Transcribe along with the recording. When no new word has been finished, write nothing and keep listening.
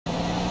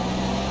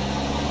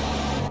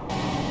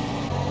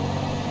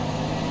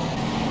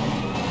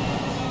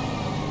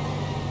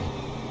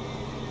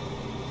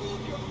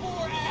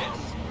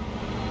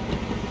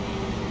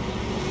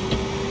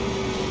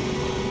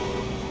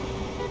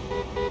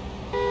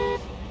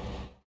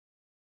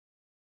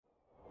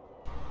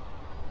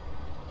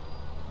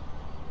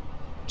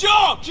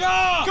Jump!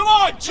 Jump! Come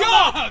on,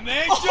 jump! Come on,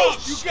 man, jump!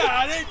 Oh, You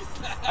got it!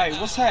 Hey,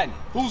 what's happening?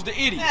 Who's the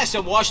idiot? That's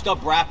a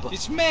washed-up rapper.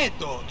 It's Mad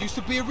Dog. Used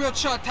to be a real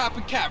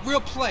chart-topping cat,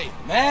 real player.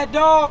 Mad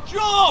Dog?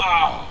 Jump!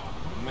 Oh,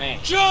 man.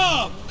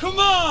 Jump! Come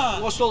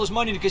on! Lost all his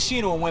money in the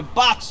casino and went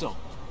boxer.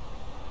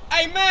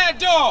 Hey, Mad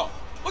Dog!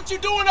 What you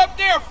doing up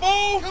there,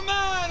 fool? Come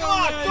on, Come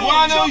on, already. do Do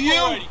I know jump you?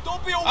 already.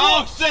 Don't be a wuss. I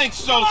don't think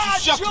so, Come so on,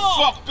 shut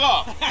jump. the fuck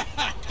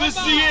up. This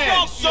is the end.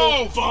 jump, It's you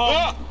over.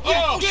 bum.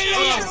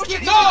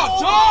 Get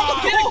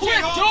Dog, get a on.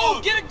 grip,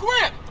 dude! Get a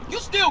grip! You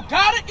still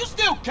got it? You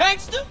still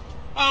gangster?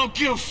 I don't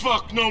give a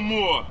fuck no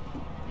more.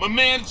 My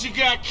manager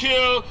got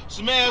killed,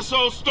 some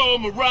asshole stole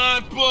my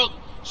rhyme book.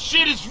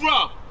 Shit is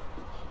rough.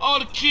 All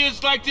the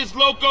kids like this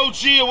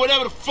𝐥𝐤𝐤𝐿 or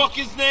whatever the fuck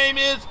his name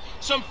is,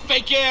 some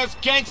fake-ass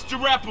gangster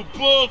rapper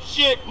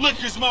bullshit.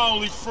 Liquor's my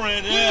only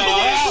friend.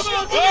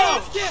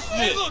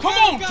 Come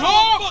on,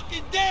 dog!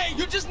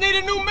 You just need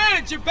a new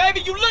manager,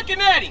 baby. You looking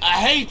at him. I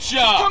hate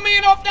y'all. Come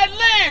in off that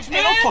ledge, Hey,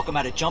 man. don't talk him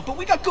out of jumping.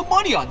 We got good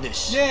money on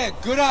this. Yeah,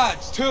 good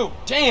odds, too.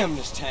 Damn,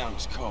 this town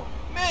is cold.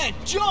 Man,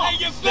 jump!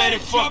 Stay the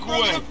fuck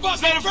away.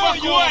 Stay the fuck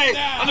away.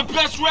 I'm the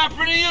best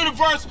rapper in the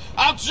universe.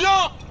 I'll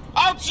jump.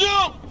 I'll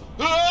jump.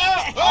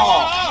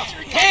 Oh,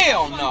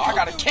 hell no. I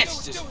gotta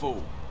catch this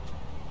fool.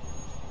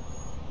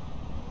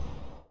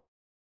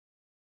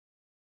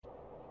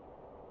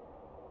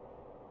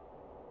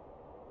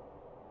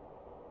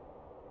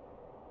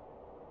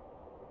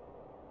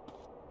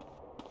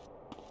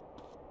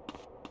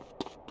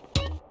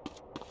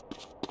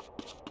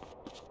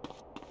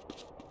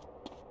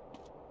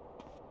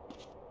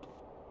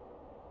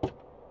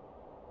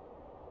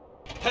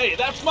 Hey,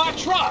 that's my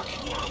truck!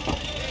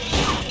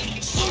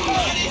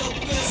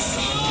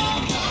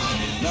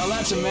 Now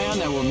that's a man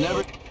that will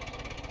never...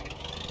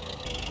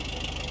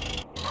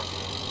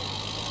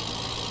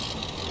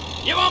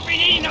 You won't be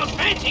needing those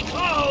fancy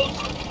clothes!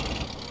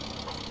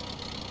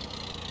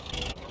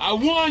 I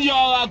warn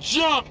y'all, I'll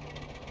jump.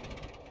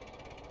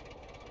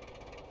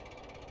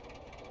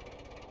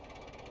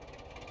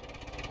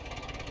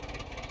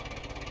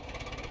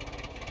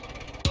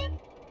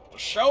 The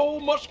show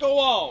must go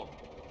on.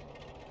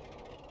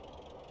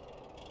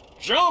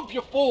 Jump,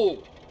 you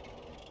fool!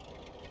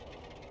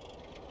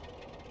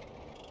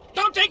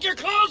 Don't take your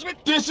clothes with...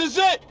 This is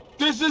it.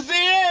 This is the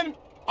end.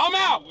 I'm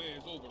out.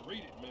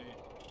 Overrated, man.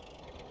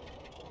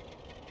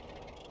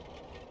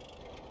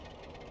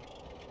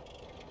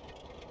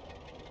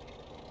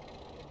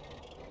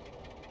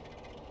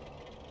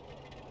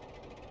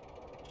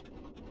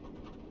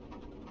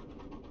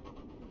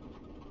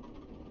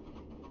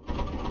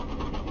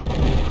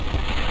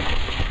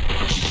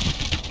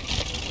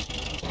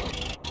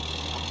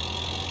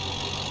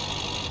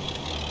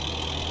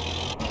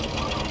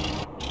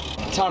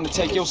 Time to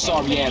take your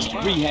sorry ass to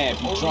rehab,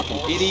 you drunken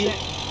idiot.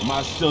 Am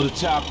I still the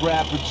top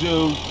rapper,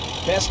 dude?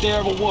 Best there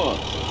ever was.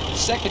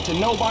 Second to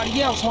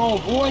nobody else,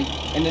 homeboy.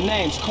 And the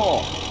name's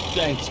Carl.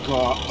 Thanks,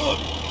 Carl.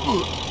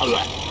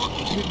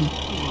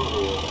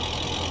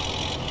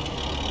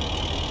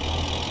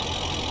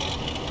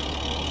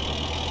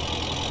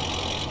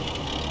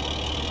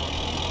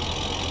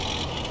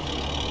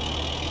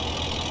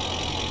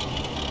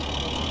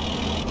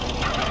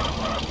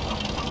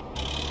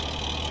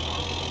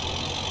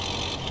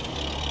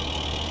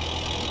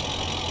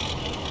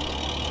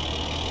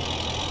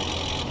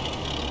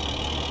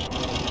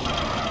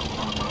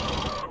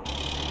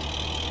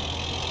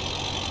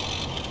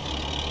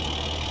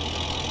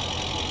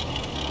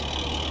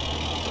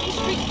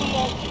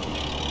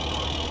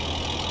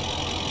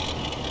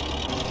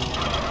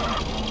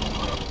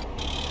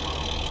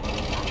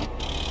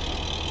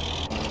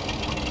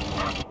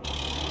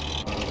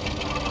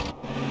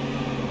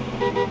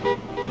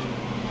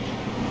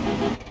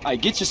 Hey,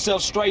 get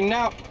yourself straightened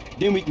out,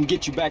 then we can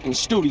get you back in the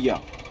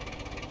studio.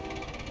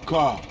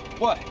 Carl,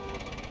 What?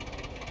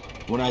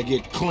 when I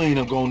get clean,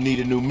 I'm gonna need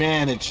a new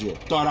manager.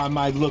 Thought I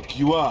might look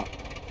you up.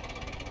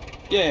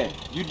 Yeah,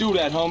 you do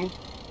that, homie.